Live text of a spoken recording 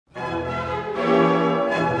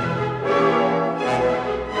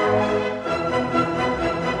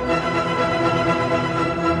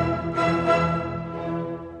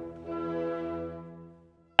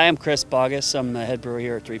I'm Chris Bogus. I'm the head brewer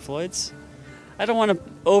here at Floyds. I don't want to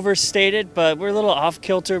overstate it, but we're a little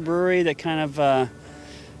off-kilter brewery that kind of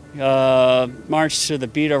march to the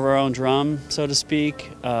beat of our own drum, so to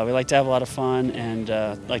speak. We like to have a lot of fun and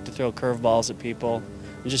like to throw curveballs at people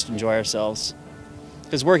and just enjoy ourselves.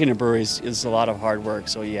 Because working in breweries is a lot of hard work,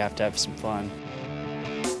 so you have to have some fun.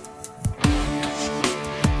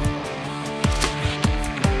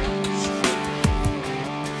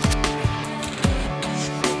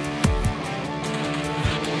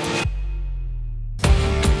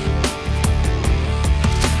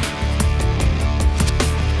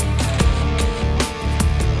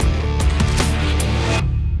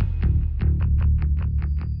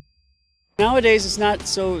 Nowadays, it's not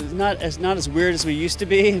as weird as we used to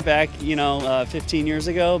be back, 15 years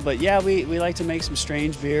ago. But yeah, we like to make some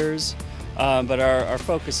strange beers, but our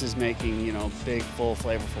focus is making, big, full,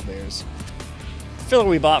 flavorful beers. The filler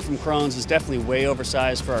we bought from Krones is definitely way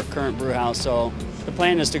oversized for our current brew house, so the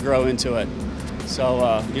plan is to grow into it.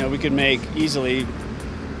 So, we could make easily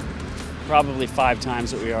probably 5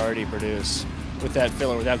 times what we already produce with that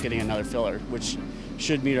filler without getting another filler, which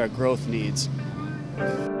should meet our growth needs.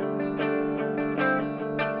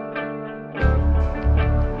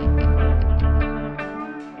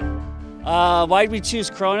 Why did we choose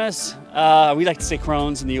Krones? We like to say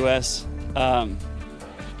Krones in the U.S. They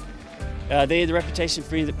had the reputation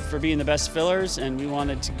for being the best fillers, and we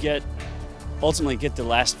wanted to ultimately get the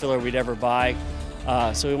last filler we'd ever buy.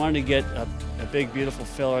 So we wanted to get a big, beautiful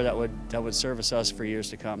filler that would service us for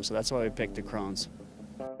years to come. So that's why we picked the Krones.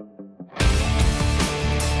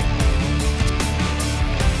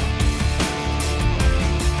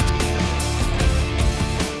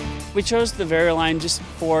 We chose the Line just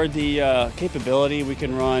for the capability. We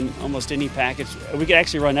can run almost any package. We could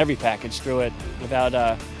actually run every package through it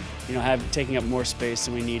without taking up more space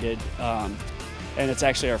than we needed. And it's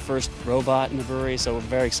actually our first robot in the brewery, so we're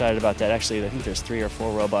very excited about that. Actually, I think there's 3 or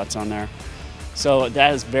 4 robots on there. So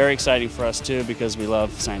that is very exciting for us too, because we love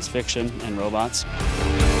science fiction and robots.